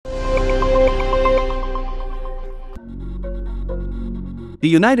The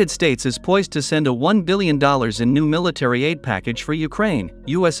United States is poised to send a $1 billion in new military aid package for Ukraine,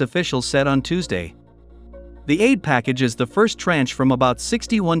 U.S. officials said on Tuesday. The aid package is the first tranche from about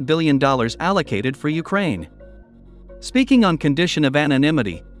 $61 billion allocated for Ukraine. Speaking on condition of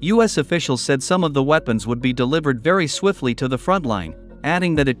anonymity, U.S. officials said some of the weapons would be delivered very swiftly to the front line,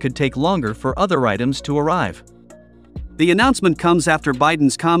 adding that it could take longer for other items to arrive. The announcement comes after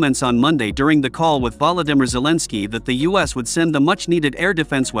Biden's comments on Monday during the call with Volodymyr Zelensky that the U.S. would send the much-needed air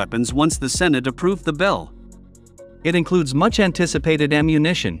defense weapons once the Senate approved the bill. It includes much-anticipated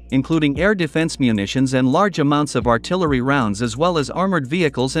ammunition, including air defense munitions and large amounts of artillery rounds as well as armored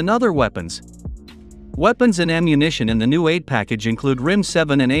vehicles and other weapons. Weapons and ammunition in the new aid package include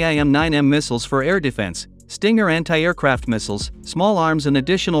RIM-7 and AIM-9M missiles for air defense, Stinger anti-aircraft missiles, small arms and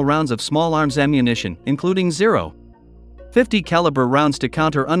additional rounds of small arms ammunition, including .50 caliber rounds to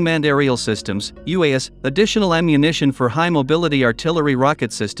counter unmanned aerial systems, UAS, additional ammunition for high-mobility artillery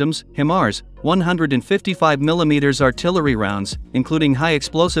rocket systems, HIMARS, 155mm artillery rounds, including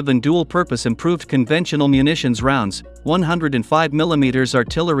high-explosive and dual-purpose improved conventional munitions rounds, 105mm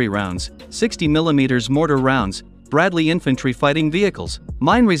artillery rounds, 60mm mortar rounds, Bradley infantry fighting vehicles,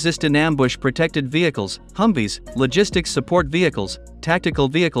 mine-resistant ambush-protected vehicles, Humvees, logistics support vehicles, tactical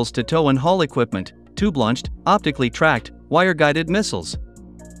vehicles to tow and haul equipment, tube-launched, optically tracked, wire-guided missiles,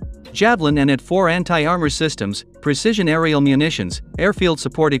 Javelin and AT-4 anti-armor systems, precision aerial munitions, airfield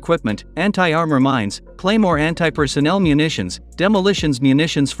support equipment, anti-armor mines, Claymore anti-personnel munitions, demolitions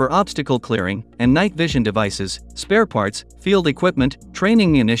munitions for obstacle clearing, and night vision devices, spare parts, field equipment,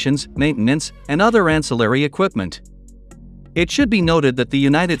 training munitions, maintenance, and other ancillary equipment. It should be noted that the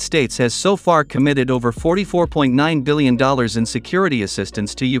United States has so far committed over $44.9 billion in security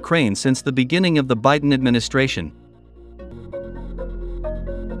assistance to Ukraine since the beginning of the Biden administration.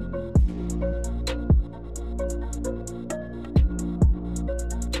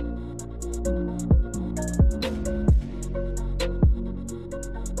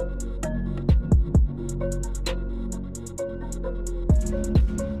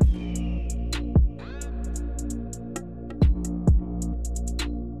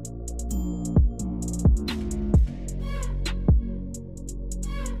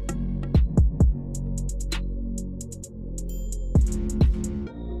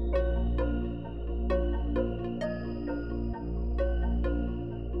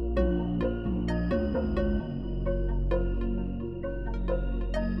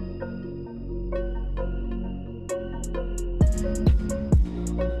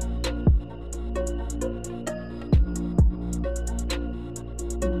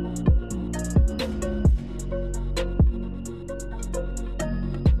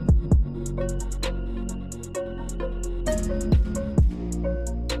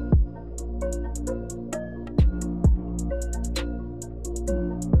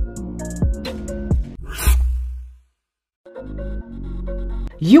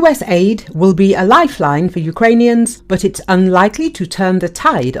 US aid will be a lifeline for Ukrainians, but it's unlikely to turn the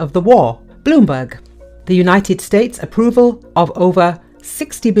tide of the war. Bloomberg. The United States' approval of over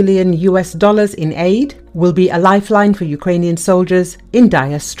 $60 billion in aid will be a lifeline for Ukrainian soldiers in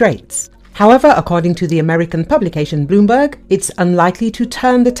dire straits. However, according to the American publication Bloomberg, it's unlikely to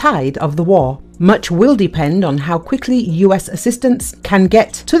turn the tide of the war. Much will depend on how quickly US assistance can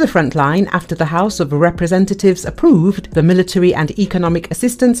get to the front line after the House of Representatives approved the military and economic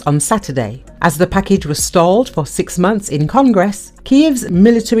assistance on Saturday. As the package was stalled for 6 months in Congress, Kyiv's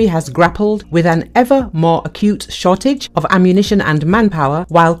military has grappled with an ever more acute shortage of ammunition and manpower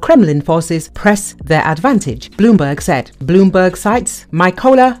while Kremlin forces press their advantage, Bloomberg said. Bloomberg cites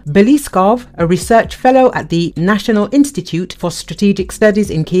Mykola Beliskov, a research fellow at the National Institute for Strategic Studies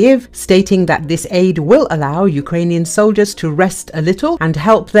in Kyiv, stating that this aid will allow Ukrainian soldiers to rest a little and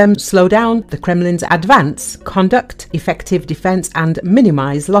help them slow down the Kremlin's advance, conduct effective defense and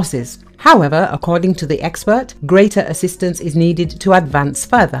minimize losses. However, according to the expert, greater assistance is needed to advance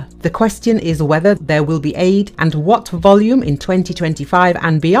further. The question is whether there will be aid and what volume in 2025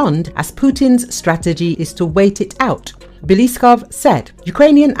 and beyond, as Putin's strategy is to wait it out. Beliskov said.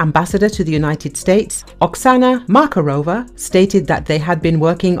 Ukrainian ambassador to the United States, Oksana Markarova, stated that they had been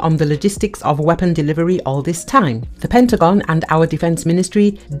working on the logistics of weapon delivery all this time. The Pentagon and our Defense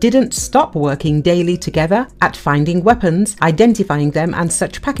Ministry didn't stop working daily together at finding weapons, identifying them, and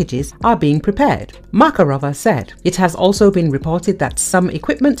such packages are being prepared, Markarova said. It has also been reported that some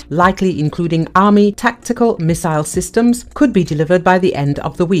equipment, likely including Army tactical missile systems, could be delivered by the end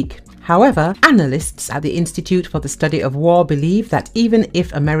of the week. However, analysts at the Institute for the Study of War believe that even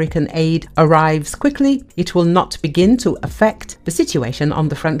if American aid arrives quickly, it will not begin to affect the situation on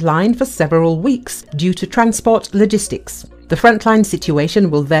the front line for several weeks due to transport logistics. The frontline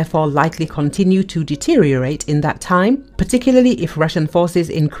situation will therefore likely continue to deteriorate in that time, particularly if Russian forces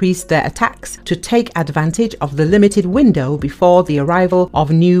increase their attacks to take advantage of the limited window before the arrival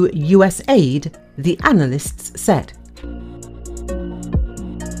of new US aid, the analysts said.